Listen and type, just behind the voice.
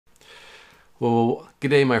Well, good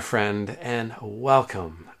day, my friend, and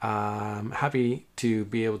welcome. I'm happy to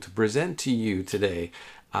be able to present to you today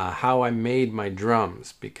how I made my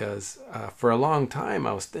drums, because for a long time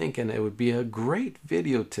I was thinking it would be a great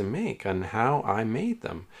video to make on how I made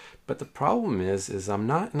them. But the problem is I'm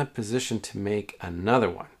not in a position to make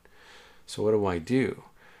another one. So what do?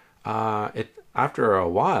 After a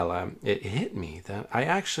while, it hit me that I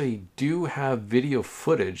actually do have video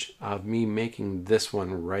footage of me making this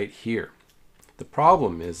one right here. The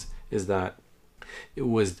problem is that it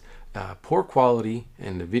was poor quality,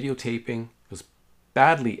 and the videotaping was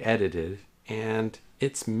badly edited, and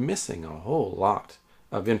it's missing a whole lot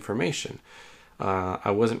of information. I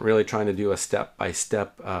wasn't really trying to do a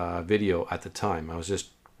step-by-step video at the time. I was just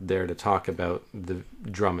there to talk about the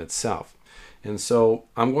drum itself. And so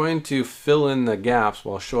I'm going to fill in the gaps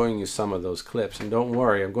while showing you some of those clips. And don't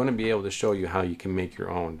worry, I'm going to be able to show you how you can make your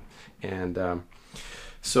own. And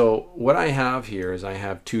so what I have here is I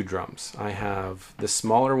have two drums. I have the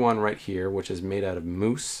smaller one right here, which is made out of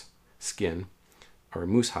moose skin or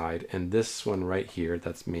moose hide, and this one right here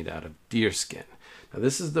that's made out of deer skin. Now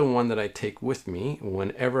this is the one that I take with me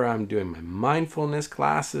whenever I'm doing my mindfulness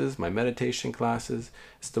classes, my meditation classes.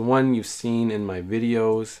 It's the one you've seen in my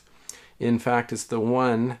videos. In fact, it's the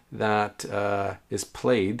one that is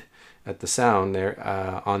played at the sound there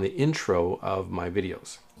on the intro of my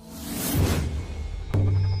videos.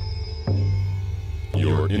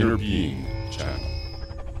 Your Inner Being channel.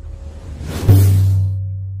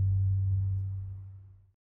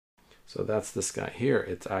 So that's this guy here.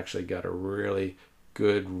 It's actually got a really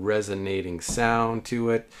good resonating sound to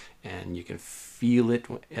it, and you can feel it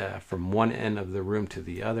from one end of the room to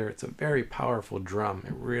the other. It's a very powerful drum.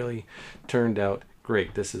 It really turned out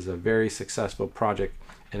great. This is a very successful project,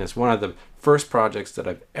 and it's one of the first projects that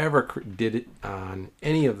I've ever did it on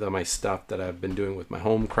any of my stuff that I've been doing with my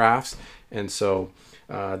home crafts. And so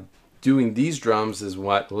doing these drums is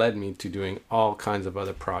what led me to doing all kinds of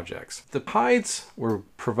other projects. The hides were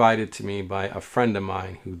provided to me by a friend of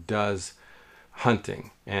mine who does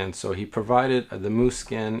hunting, and so he provided the moose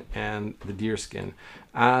skin and the deer skin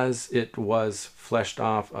as it was fleshed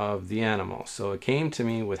off of the animal. So it came to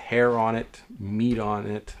me with hair on it, meat on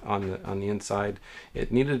it, on the inside.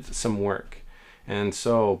 It needed some work, and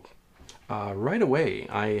so right away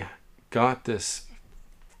I got this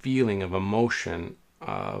feeling of emotion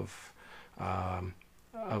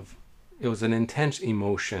it was an intense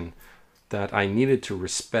emotion that I needed to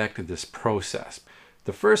respect this process.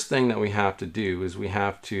 The first thing that we have to do is we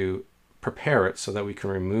have to prepare it so that we can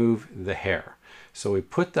remove the hair. So we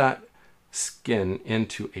put that skin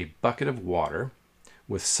into a bucket of water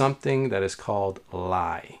with something that is called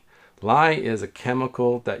lye. Lye is a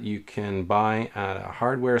chemical that you can buy at a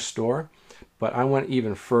hardware store, but I went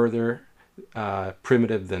even further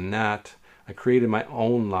primitive than that. I created my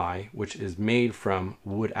own lye, which is made from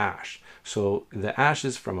wood ash. So the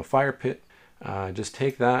ashes from a fire pit, just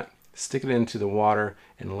take that, stick it into the water,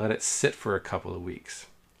 and let it sit for a couple of weeks.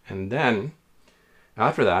 And then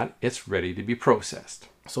after that, it's ready to be processed.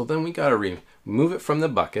 So then we got to remove it from the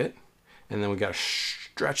bucket, and then we got to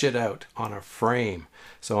stretch it out on a frame.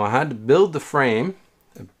 So I had to build the frame,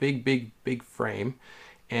 a big frame,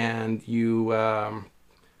 and you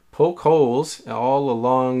poke holes all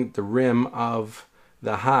along the rim of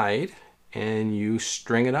the hide, and you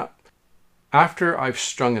string it up. After I've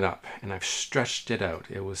strung it up and I've stretched it out,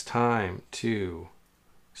 it was time to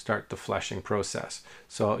start the fleshing process.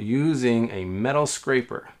 So using a metal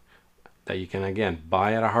scraper that you can again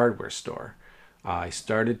buy at a hardware store, I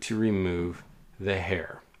started to remove the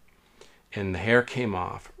hair. And the hair came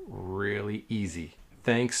off really easy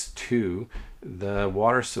thanks to the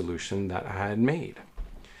water solution that I had made.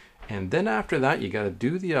 And then after that, you got to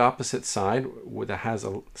do the opposite side that has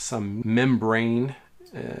some membrane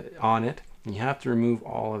on it. You have to remove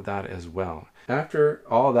all of that as well. After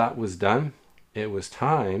all that was done, it was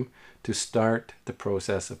time to start the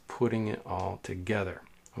process of putting it all together.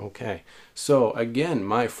 Okay, so again,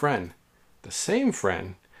 my friend, the same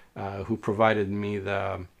friend who provided me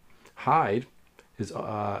the hide, is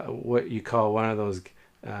what you call one of those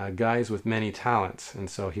guys with many talents. And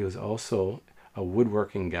so he was also a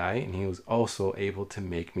woodworking guy, and he was also able to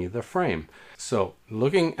make me the frame. So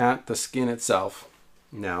looking at the skin itself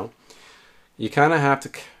now, you kind of have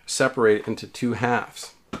to separate it into two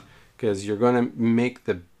halves, because you're going to make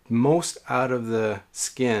the most out of the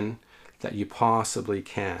skin that you possibly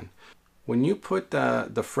can. When you put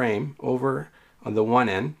the frame over on the one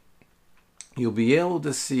end, you'll be able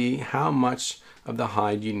to see how much of the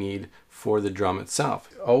hide you need for the drum itself.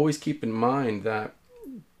 Always keep in mind that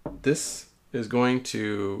this is going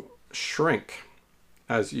to shrink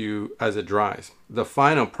as it dries. The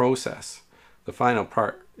final process, the final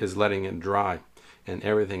part, is letting it dry, and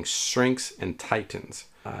everything shrinks and tightens.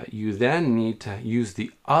 You then need to use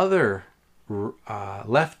the other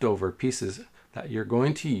leftover pieces that you're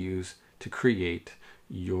going to use to create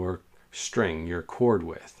your string, your cord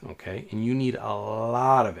with, okay? And you need a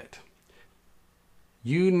lot of it.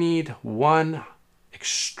 You need one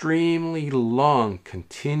extremely long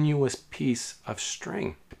continuous piece of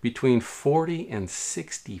string, between 40 and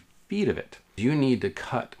 60 feet of it. You need to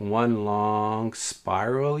cut one long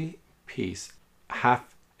spirally piece,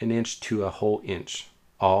 half an inch to a whole inch,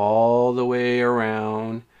 all the way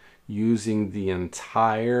around, using the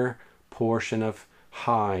entire portion of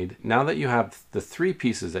hide. Now that you have the three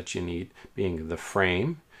pieces that you need, being the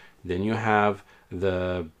frame, then you have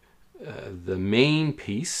the main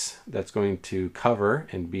piece that's going to cover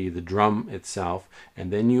and be the drum itself,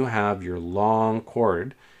 and then you have your long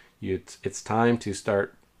cord. It's time to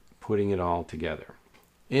start putting it all together.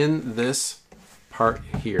 In this part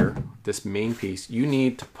here, this main piece, you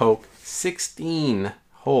need to poke 16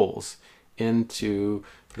 holes into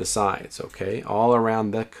the sides, okay, all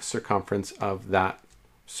around the circumference of that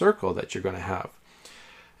circle that you're going to have.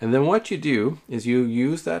 And then what you do is you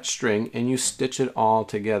use that string and you stitch it all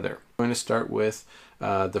together. I'm going to start with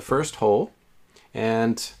the first hole,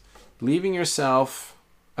 and leaving yourself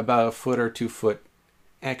about a foot or 2 foot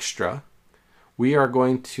extra, we are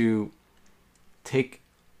going to take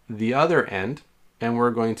the other end and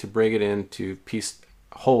we're going to break it into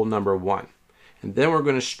hole number 1. And then we're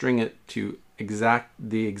going to string it to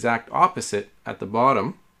the exact opposite at the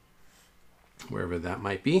bottom, wherever that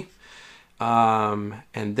might be. And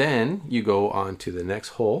then you go on to the next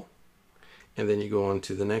hole, and then you go on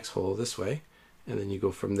to the next hole this way, and then you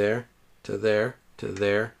go from there to there to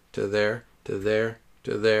there to there to there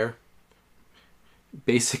to there,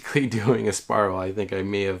 basically doing a spiral. I think I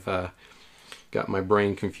may have got my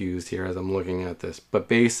brain confused here as I'm looking at this, but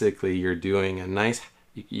basically you're doing a nice,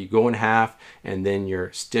 you go in half and then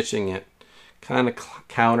you're stitching it kind of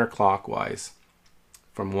counterclockwise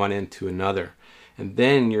from one end to another. And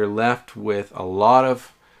then you're left with a lot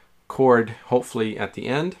of cord, hopefully at the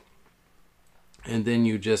end. And then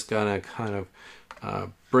you just gotta kind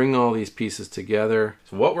of bring all these pieces together.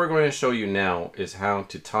 So what we're going to show you now is how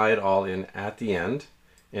to tie it all in at the end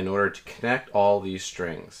in order to connect all these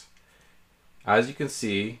strings. As you can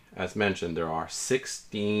see, as mentioned, there are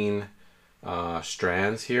 16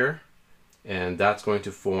 strands here, and that's going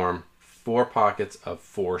to form 4 pockets of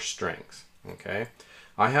 4 strings. Okay,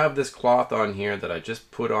 I have this cloth on here that I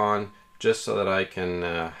just put on just so that I can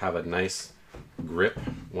have a nice grip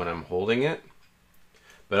when I'm holding it.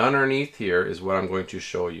 But underneath here is what I'm going to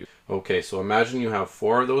show you. Okay, so imagine you have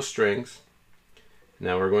 4 of those strings.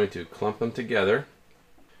 Now we're going to clump them together.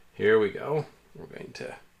 Here we go. We're going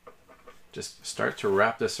to just start to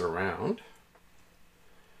wrap this around.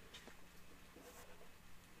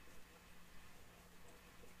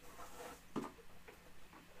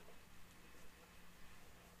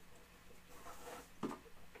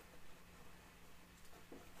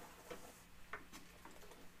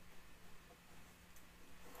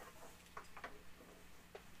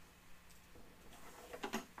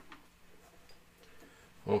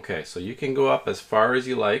 Okay, so you can go up as far as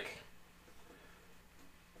you like,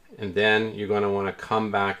 and then you're going to want to come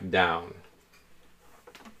back down.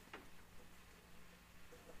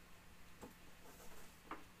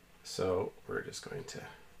 So we're just going to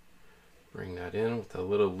bring that in with a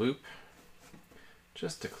little loop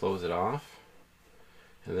just to close it off.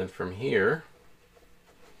 And then from here,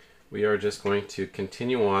 we are just going to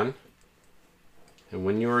continue on. And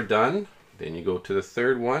when you are done, then you go to the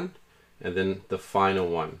third one, and then the final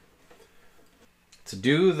one. To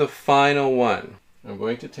do the final one, I'm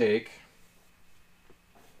going to take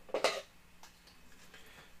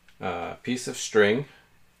a piece of string.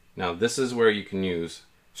 Now this is where you can use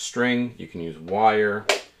string, you can use wire,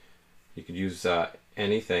 you could use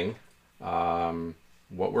anything.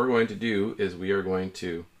 What we're going to do is we are going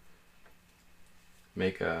to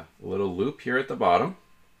make a little loop here at the bottom.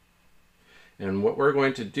 And what we're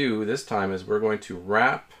going to do this time is we're going to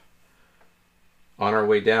wrap, on our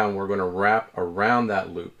way down, we're going to wrap around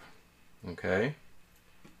that loop. Okay?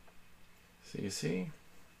 So you see?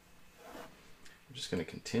 I'm just going to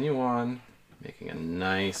continue on, making a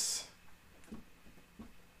nice,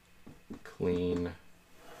 clean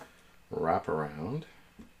wrap around.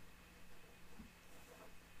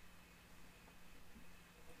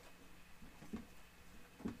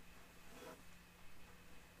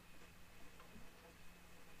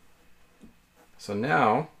 So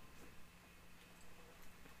now,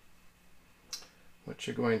 what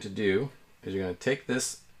you're going to do is you're going to take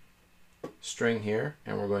this string here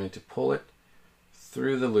and we're going to pull it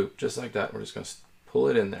through the loop just like that. We're just going to pull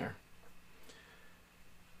it in there.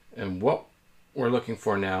 And what we're looking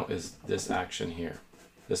for now is this action here.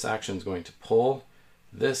 This action is going to pull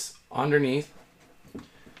this underneath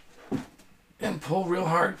and pull real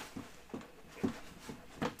hard.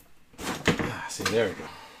 See, there we go.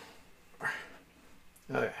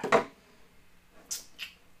 Okay.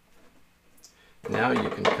 Now you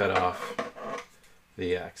can cut off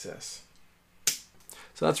the excess.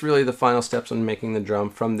 So that's really the final steps on making the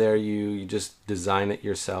drum. From there, you just design it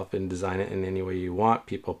yourself and design it in any way you want.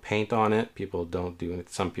 People paint on it. People don't do it.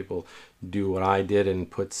 Some people do what I did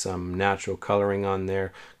and put some natural coloring on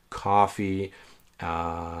there, coffee,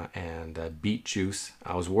 and beet juice.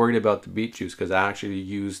 I was worried about the beet juice because I actually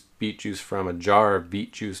used beet juice from a jar of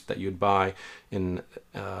beet juice that you'd buy in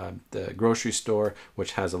the grocery store,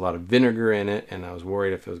 which has a lot of vinegar in it, and I was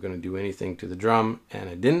worried if it was going to do anything to the drum, and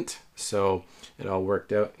it didn't. So it all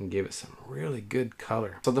worked out and gave it some really good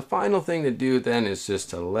color. So the final thing to do then is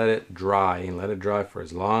just to let it dry, and let it dry for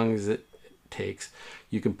as long as it takes.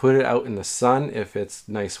 You can put it out in the sun if it's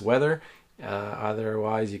nice weather.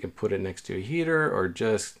 Otherwise, you can put it next to a heater, or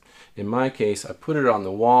just, in my case, I put it on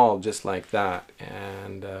the wall just like that,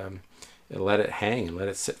 and let it hang and let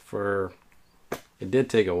it sit for, it did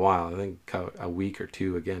take a while, I think a week or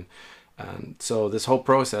two again. So this whole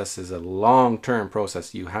process is a long-term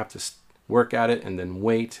process. You have to work at it and then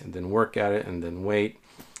wait, and then work at it and then wait.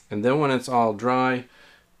 And then when it's all dry,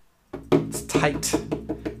 it's tight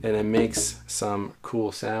and it makes some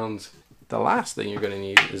cool sounds. The last thing you're going to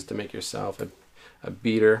need is to make yourself a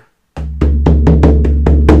beater. And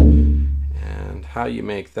how you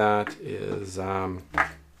make that is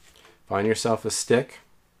find yourself a stick.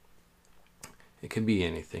 It could be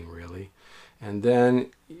anything really. And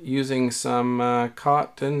then using some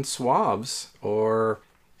cotton swabs, or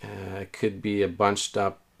it could be a bunched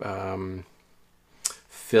up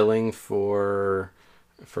filling for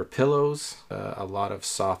pillows, a lot of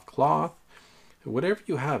soft cloth. Whatever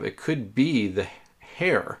you have, it could be the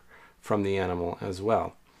hair from the animal as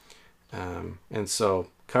well. And so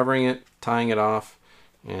covering it, tying it off,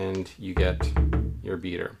 and you get your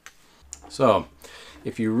beater. So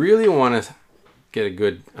if you really want to get a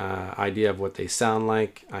good idea of what they sound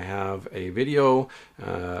like, I have a video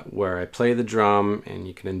where I play the drum, and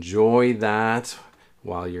you can enjoy that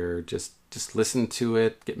while you're just listen to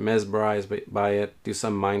it, get mesmerized by it, do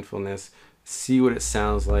some mindfulness, see what it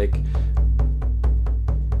sounds like.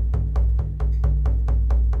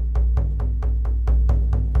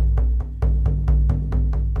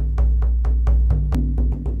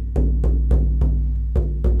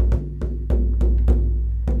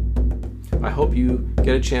 I hope you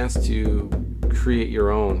get a chance to create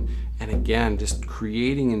your own. And again, just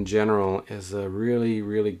creating in general is a really,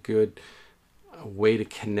 really good way to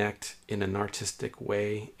connect in an artistic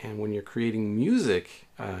way. And when you're creating music,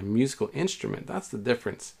 musical instrument, that's the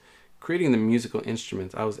difference. Creating the musical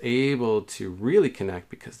instruments, I was able to really connect,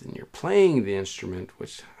 because then you're playing the instrument,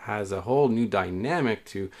 which has a whole new dynamic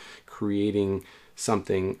to creating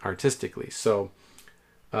something artistically. So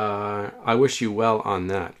I wish you well on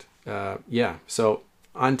that. Yeah, so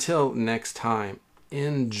until next time,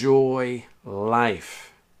 enjoy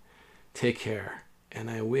life. Take care, and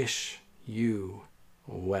I wish you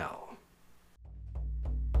well.